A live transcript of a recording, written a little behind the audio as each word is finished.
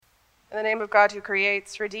In the name of God who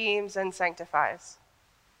creates, redeems, and sanctifies.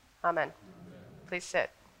 Amen. Please sit.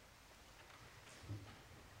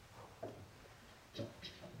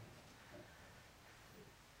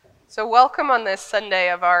 So welcome on this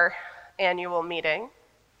Sunday of our annual meeting.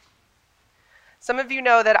 Some of you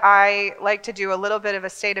know that I like to do a little bit of a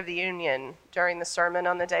State of the Union during the sermon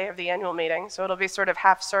on the day of the annual meeting. So it'll be sort of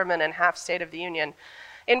half sermon and half State of the Union.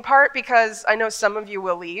 In part because I know some of you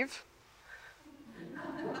will leave.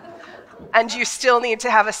 And you still need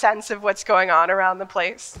to have a sense of what's going on around the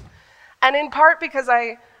place. And in part because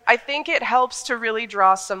I think it helps to really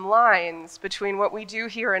draw some lines between what we do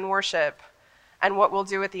here in worship and what we'll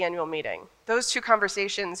do at the annual meeting. Those two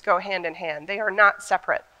conversations go hand in hand. They are not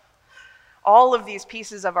separate. All of these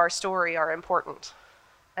pieces of our story are important,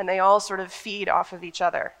 and they all sort of feed off of each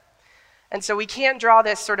other. And so we can't draw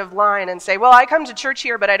this sort of line and say, well, I come to church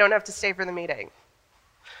here, but I don't have to stay for the meeting.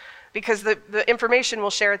 Because the information we'll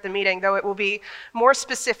share at the meeting, though it will be more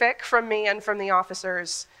specific from me and from the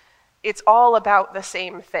officers, it's all about the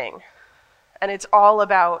same thing. And it's all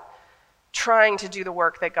about trying to do the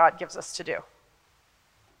work that God gives us to do.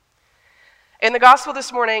 In the gospel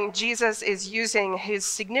this morning, Jesus is using his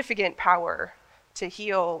significant power to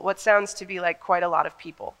heal what sounds to be like quite a lot of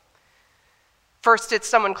people. First, it's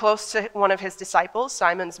someone close to one of his disciples,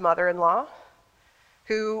 Simon's mother-in-law,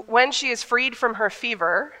 who, when she is freed from her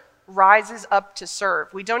fever, rises up to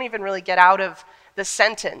serve. We don't even really get out of the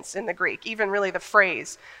sentence in the Greek, even really the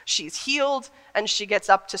phrase. She's healed and she gets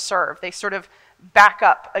up to serve. They sort of back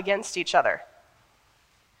up against each other.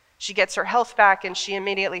 She gets her health back and she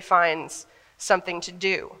immediately finds something to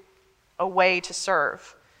do, a way to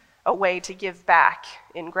serve, a way to give back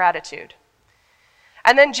in gratitude.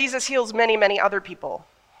 And then Jesus heals many, many other people.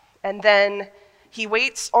 And then he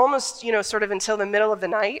waits almost, sort of until the middle of the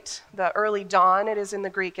night, the early dawn it is in the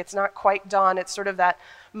Greek. It's not quite dawn. It's sort of that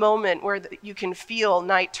moment where you can feel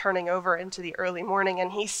night turning over into the early morning,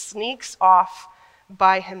 and he sneaks off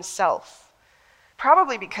by himself,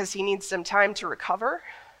 probably because he needs some time to recover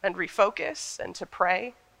and refocus and to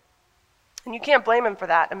pray. And you can't blame him for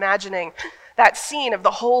that, imagining that scene of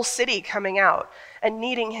the whole city coming out and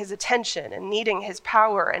needing his attention and needing his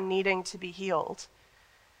power and needing to be healed.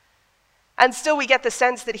 And still we get the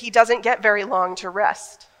sense that he doesn't get very long to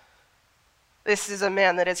rest. This is a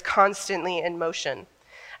man that is constantly in motion.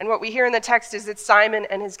 And what we hear in the text is that Simon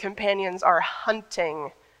and his companions are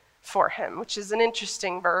hunting for him, which is an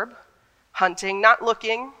interesting verb. Hunting, not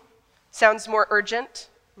looking. Sounds more urgent,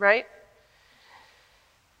 right?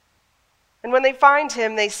 And when they find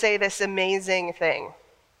him, they say this amazing thing.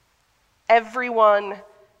 Everyone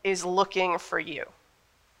is looking for you.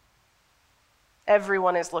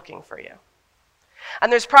 Everyone is looking for you.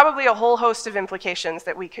 And there's probably a whole host of implications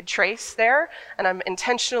that we could trace there, and I'm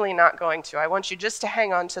intentionally not going to. I want you just to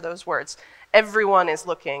hang on to those words. Everyone is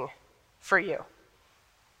looking for you.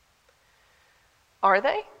 Are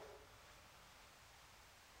they?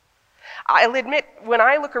 I'll admit, when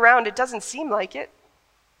I look around, it doesn't seem like it.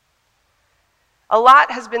 A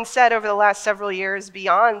lot has been said over the last several years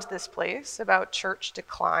beyond this place about church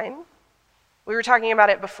decline. We were talking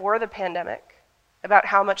about it before the pandemic, about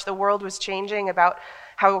how much the world was changing, about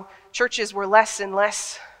how churches were less and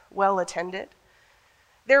less well attended.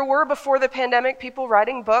 There were, before the pandemic, people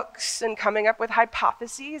writing books and coming up with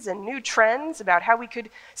hypotheses and new trends about how we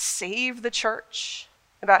could save the church,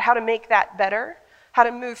 about how to make that better, how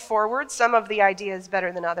to move forward, some of the ideas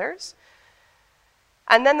better than others.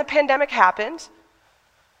 And then the pandemic happened,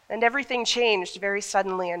 and everything changed very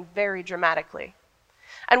suddenly and very dramatically.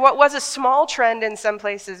 And what was a small trend in some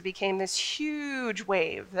places became this huge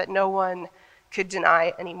wave that no one could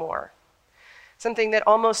deny anymore. Something that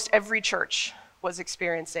almost every church was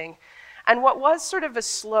experiencing. And what was sort of a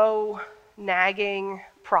slow, nagging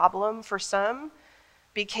problem for some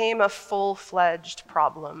became a full-fledged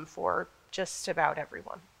problem for just about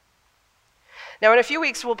everyone. Now, in a few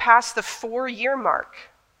weeks, we'll pass the 4-year mark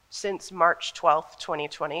since March 12th,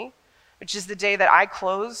 2020, which is the day that I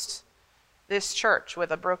closed this church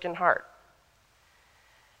with a broken heart.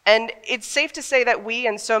 And it's safe to say that we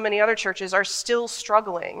and so many other churches are still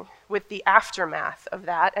struggling with the aftermath of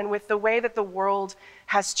that and with the way that the world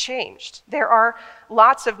has changed. There are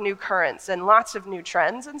lots of new currents and lots of new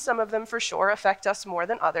trends, and some of them for sure affect us more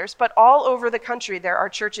than others, but all over the country there are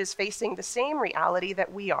churches facing the same reality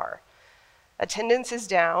that we are. Attendance is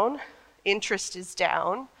down, interest is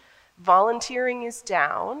down, volunteering is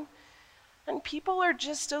down, and people are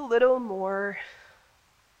just a little more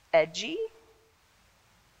edgy.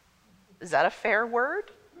 Is that a fair word?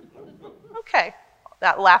 Okay.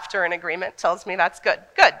 That laughter in agreement tells me that's good.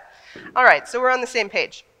 Good. All right, so we're on the same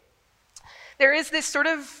page. There is this sort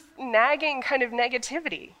of nagging kind of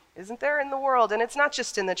negativity, isn't there, in the world? And it's not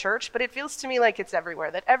just in the church, but it feels to me like it's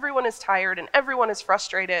everywhere, that everyone is tired and everyone is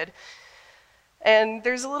frustrated. And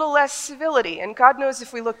there's a little less civility. And God knows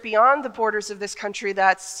if we look beyond the borders of this country,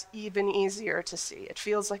 that's even easier to see. It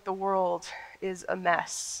feels like the world is a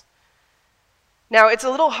mess. Now, it's a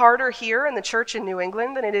little harder here in the church in New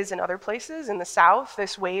England than it is in other places. In the South,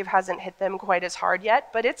 this wave hasn't hit them quite as hard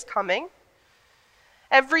yet, but it's coming.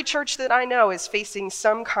 Every church that I know is facing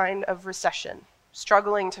some kind of recession,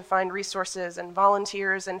 struggling to find resources and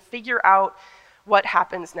volunteers and figure out what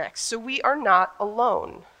happens next. So we are not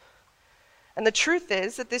alone. And the truth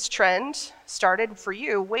is that this trend started for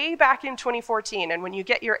you way back in 2014. And when you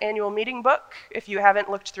get your annual meeting book, if you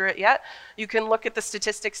haven't looked through it yet, you can look at the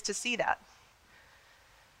statistics to see that.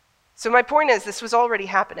 So my point is, this was already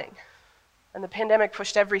happening, and the pandemic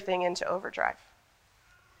pushed everything into overdrive.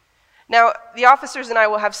 Now, the officers and I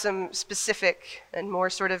will have some specific and more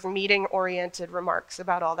sort of meeting-oriented remarks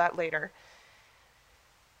about all that later.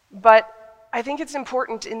 But I think it's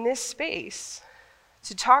important in this space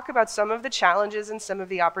to talk about some of the challenges and some of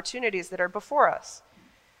the opportunities that are before us.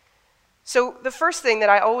 So the first thing that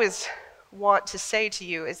I always want to say to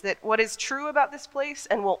you is that what is true about this place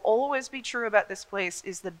and will always be true about this place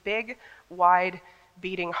is the big, wide,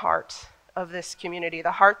 beating heart of this community,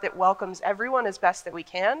 the heart that welcomes everyone as best that we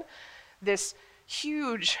can, this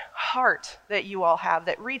huge heart that you all have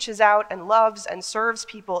that reaches out and loves and serves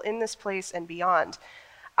people in this place and beyond.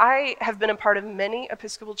 I have been a part of many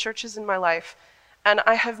Episcopal churches in my life, and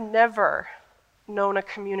I have never known a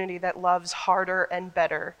community that loves harder and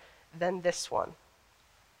better than this one.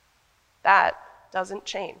 That doesn't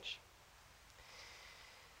change.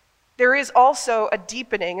 There is also a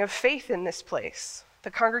deepening of faith in this place.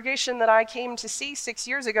 The congregation that I came to see 6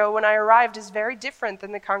 years ago when I arrived is very different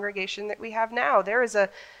than the congregation that we have now. There is a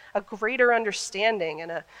greater understanding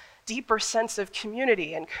and a deeper sense of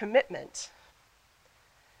community and commitment.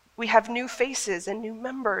 We have new faces and new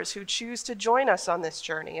members who choose to join us on this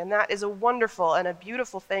journey, and that is a wonderful and a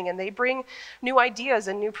beautiful thing, and they bring new ideas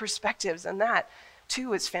and new perspectives, and that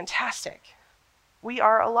too is fantastic. We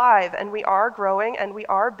are alive, and we are growing, and we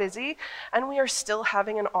are busy, and we are still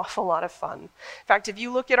having an awful lot of fun. In fact, if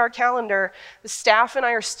you look at our calendar, the staff and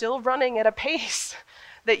I are still running at a pace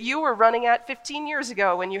that you were running at 15 years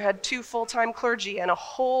ago when you had 2 full-time clergy and a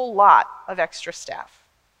whole lot of extra staff.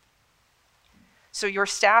 So your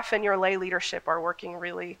staff and your lay leadership are working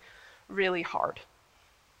really, really hard.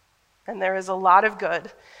 And there is a lot of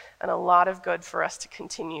good, and a lot of good for us to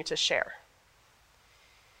continue to share.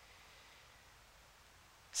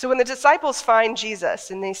 So when the disciples find Jesus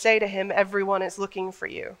and they say to him, "Everyone is looking for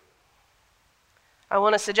you," I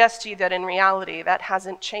want to suggest to you that in reality, that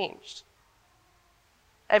hasn't changed.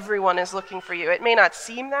 Everyone is looking for you. It may not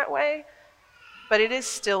seem that way, but it is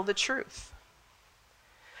still the truth.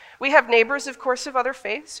 We have neighbors, of course, of other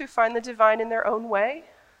faiths who find the divine in their own way.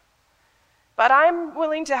 But I'm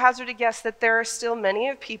willing to hazard a guess that there are still many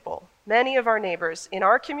of our neighbors in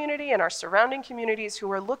our community and our surrounding communities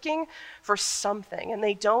who are looking for something, and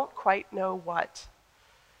they don't quite know what.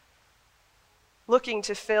 Looking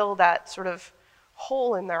to fill that sort of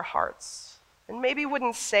hole in their hearts. And maybe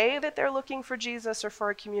wouldn't say that they're looking for Jesus or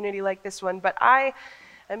for a community like this one, but I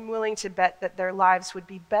am willing to bet that their lives would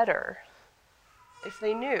be better if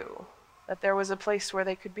they knew that there was a place where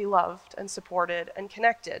they could be loved and supported and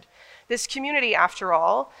connected. This community, after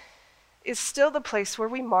all, is still the place where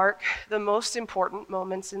we mark the most important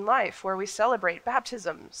moments in life, where we celebrate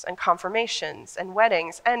baptisms and confirmations and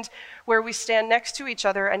weddings, and where we stand next to each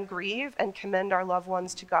other and grieve and commend our loved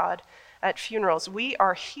ones to God at funerals. We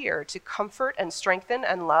are here to comfort and strengthen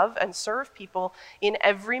and love and serve people in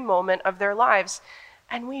every moment of their lives,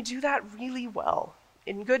 and we do that really well.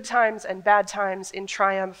 In good times and bad times, in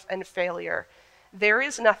triumph and failure. There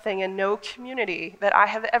is nothing and no community that I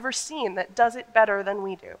have ever seen that does it better than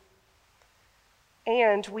we do.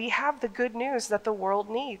 And we have the good news that the world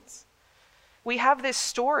needs. We have this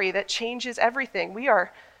story that changes everything. We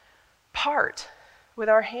are part, with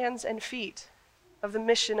our hands and feet, of the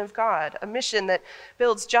mission of God, a mission that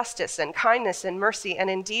builds justice and kindness and mercy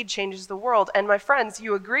and indeed changes the world. And my friends,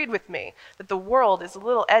 you agreed with me that the world is a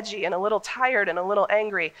little edgy and a little tired and a little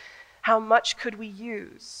angry. How much could we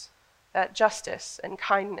use that justice and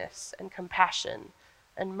kindness and compassion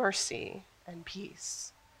and mercy and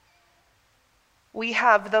peace? We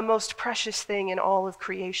have the most precious thing in all of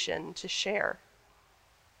creation to share.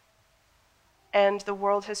 And the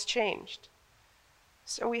world has changed.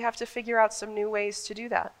 So we have to figure out some new ways to do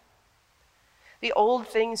that. The old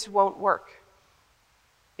things won't work.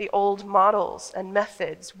 The old models and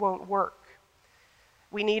methods won't work.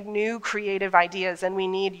 We need new creative ideas, and we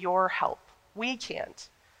need your help.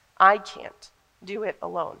 I can't do it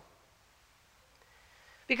alone.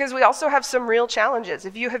 Because we also have some real challenges.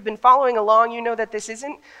 If you have been following along, you know that this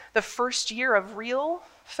isn't the first year of real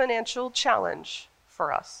financial challenge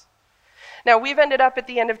for us. Now, we've ended up at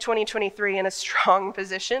the end of 2023 in a strong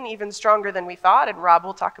position, even stronger than we thought, and Rob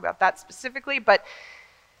will talk about that specifically, but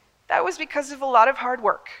that was because of a lot of hard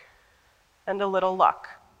work and a little luck,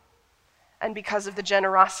 and because of the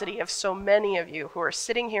generosity of so many of you who are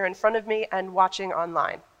sitting here in front of me and watching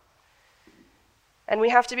online. And we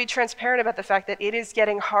have to be transparent about the fact that it is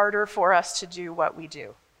getting harder for us to do what we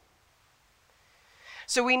do.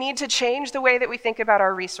 So we need to change the way that we think about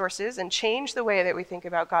our resources and change the way that we think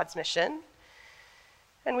about God's mission.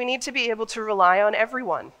 And we need to be able to rely on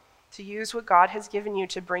everyone to use what God has given you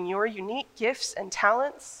to bring your unique gifts and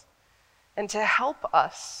talents and to help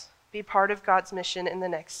us be part of God's mission in the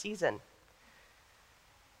next season.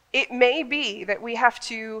 It may be that we have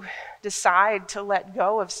to decide to let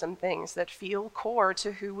go of some things that feel core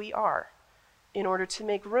to who we are in order to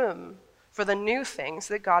make room for the new things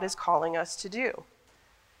that God is calling us to do.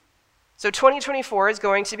 So 2024 is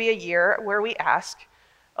going to be a year where we ask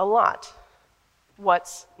a lot.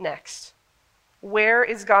 What's next? Where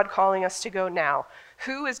is God calling us to go now?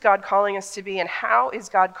 Who is God calling us to be, and how is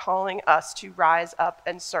God calling us to rise up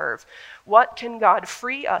and serve? What can God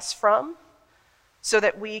free us from so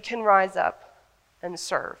that we can rise up and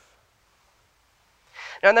serve?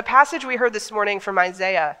 Now, in the passage we heard this morning from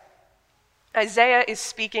Isaiah, Isaiah is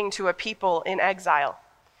speaking to a people in exile,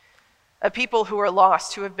 a people who are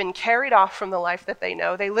lost, who have been carried off from the life that they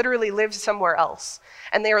know. They literally live somewhere else,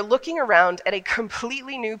 and they are looking around at a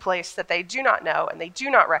completely new place that they do not know, and they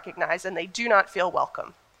do not recognize, and they do not feel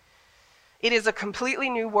welcome. It is a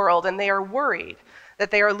completely new world, and they are worried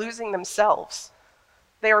that they are losing themselves.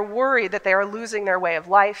 They are worried that they are losing their way of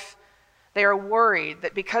life. They are worried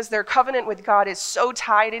that because their covenant with God is so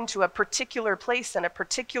tied into a particular place and a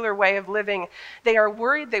particular way of living, they are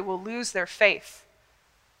worried they will lose their faith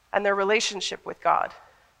and their relationship with God.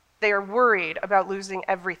 They are worried about losing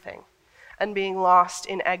everything and being lost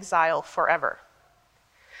in exile forever.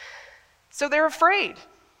 So they're afraid.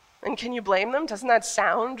 And can you blame them? Doesn't that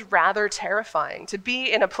sound rather terrifying? To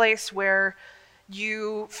be in a place where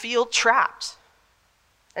you feel trapped,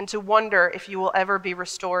 and to wonder if you will ever be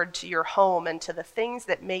restored to your home and to the things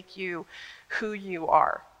that make you who you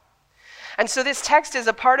are. And so this text is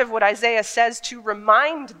a part of what Isaiah says to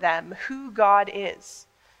remind them who God is.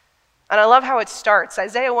 And I love how it starts.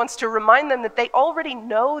 Isaiah wants to remind them that they already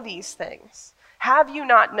know these things. Have you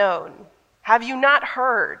not known? Have you not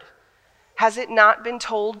heard? Has it not been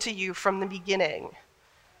told to you from the beginning?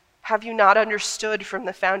 Have you not understood from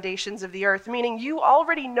the foundations of the earth? Meaning you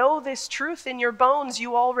already know this truth in your bones.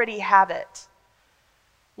 You already have it.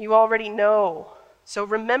 You already know. So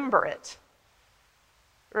remember it.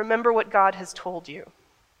 Remember what God has told you.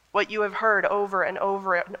 What you have heard over and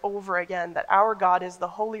over and over again, that our God is the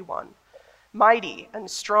Holy One, mighty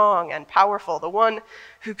and strong and powerful, the one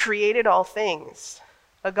who created all things,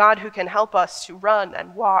 a God who can help us to run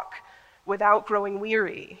and walk without growing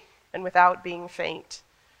weary and without being faint.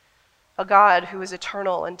 A God who is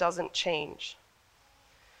eternal and doesn't change.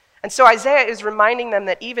 And so Isaiah is reminding them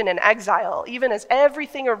that even in exile, even as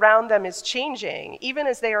everything around them is changing, even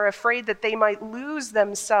as they are afraid that they might lose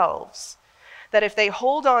themselves, that if they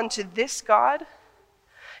hold on to this God,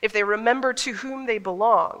 if they remember to whom they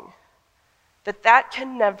belong, that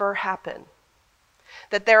can never happen.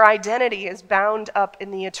 That their identity is bound up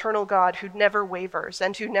in the eternal God who never wavers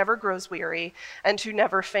and who never grows weary and who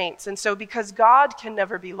never faints. And so because God can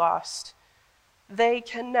never be lost, they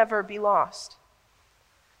can never be lost.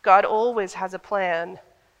 God always has a plan.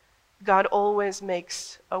 God always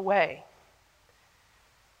makes a way.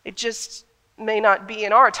 It just may not be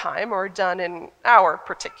in our time or done in our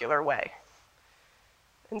particular way.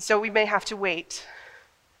 And so we may have to wait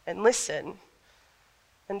and listen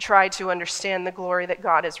and try to understand the glory that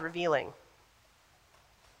God is revealing.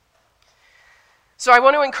 So I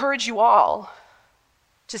want to encourage you all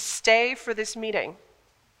to stay for this meeting,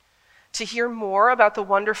 to hear more about the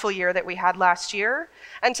wonderful year that we had last year,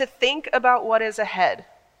 and to think about what is ahead,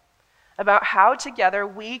 about how together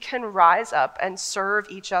we can rise up and serve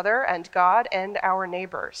each other and God and our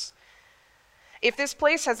neighbors. If this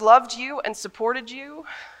place has loved you and supported you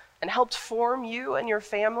and helped form you and your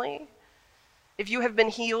family, if you have been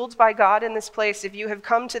healed by God in this place, if you have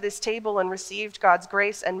come to this table and received God's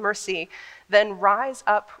grace and mercy, then rise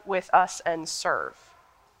up with us and serve.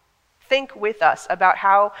 Think with us about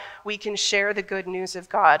how we can share the good news of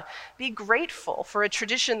God. Be grateful for a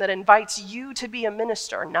tradition that invites you to be a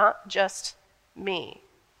minister, not just me.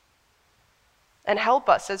 And help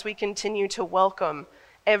us as we continue to welcome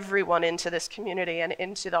everyone into this community and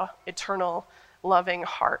into the eternal, loving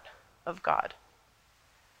heart of God.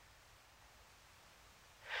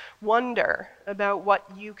 Wonder about what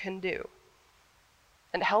you can do,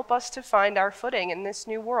 and help us to find our footing in this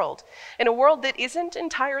new world, in a world that isn't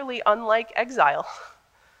entirely unlike exile.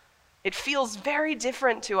 It feels very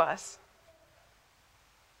different to us.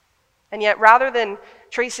 And yet, rather than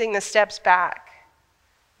tracing the steps back,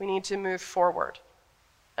 we need to move forward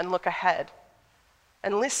and look ahead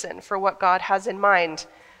and listen for what God has in mind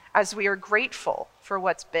as we are grateful for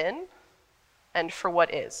what's been and for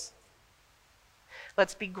what is.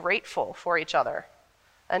 Let's be grateful for each other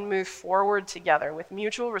and move forward together with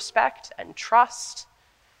mutual respect and trust,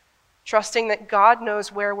 trusting that God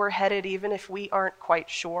knows where we're headed even if we aren't quite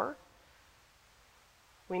sure.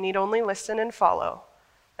 We need only listen and follow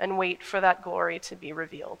and wait for that glory to be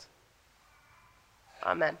revealed.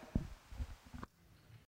 Amen.